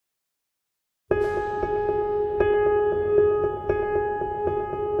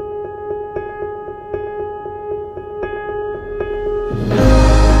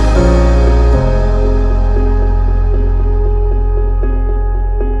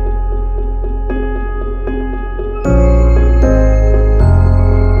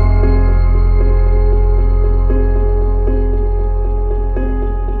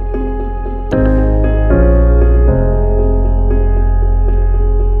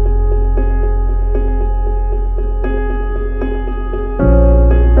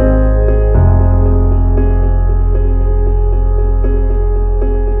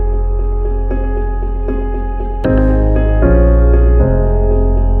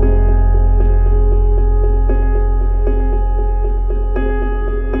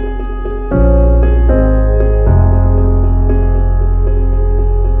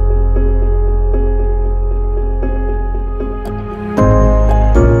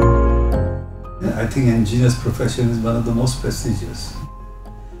think engineer's profession is one of the most prestigious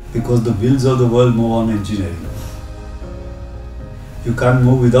because the wheels of the world move on engineering. You can't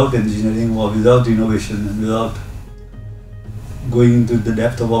move without engineering or without innovation and without going into the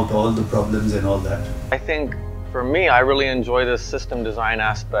depth about all the problems and all that. I think for me, I really enjoy this system design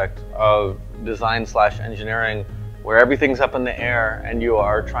aspect of design/engineering where everything's up in the air and you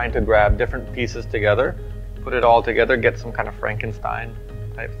are trying to grab different pieces together, put it all together, get some kind of Frankenstein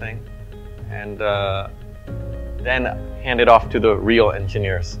type thing, and then hand it off to the real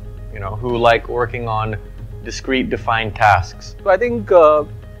engineers, you know, who like working on discrete defined tasks. So I think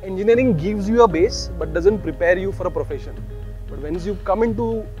engineering gives you a base but doesn't prepare you for a profession. But once you come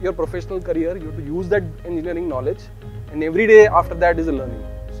into your professional career, you have to use that engineering knowledge, and every day after that is a learning.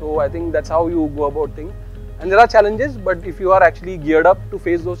 So I think that's how you go about things. And there are challenges, but if you are actually geared up to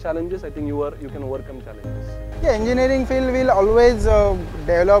face those challenges, I think you can overcome challenges. Yeah, engineering field will always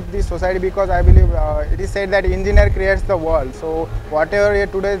develop the society because I believe it is said that engineer creates the world. So whatever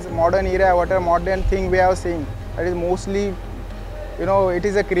today's modern era, whatever modern thing we are seeing, that is mostly, you know, it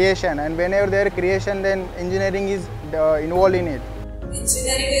is a creation, and whenever there is creation, then engineering is involved in it.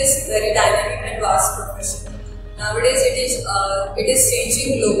 Engineering is very dynamic and vast profession. Nowadays, it is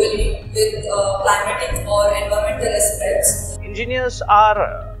changing globally with climatic or environmental aspects. Engineers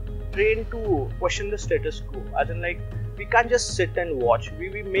are trained to question the status quo, as in like we can't just sit and watch.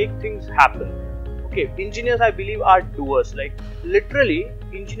 We make things happen. Okay, engineers I believe are doers. Like literally,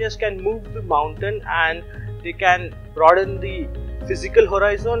 engineers can move the mountain and they can broaden the physical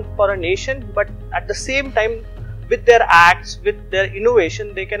horizon for a nation, but at the same time, with their acts, with their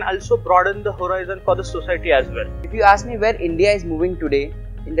innovation, they can also broaden the horizon for the society as well. If you ask me where India is moving today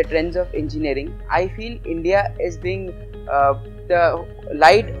in the trends of engineering, I feel India is being the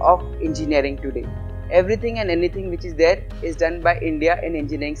light of engineering today. Everything and anything which is there is done by India in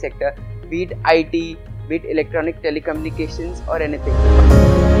engineering sector, be it IT, be it electronic telecommunications or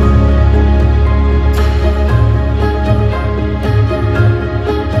anything.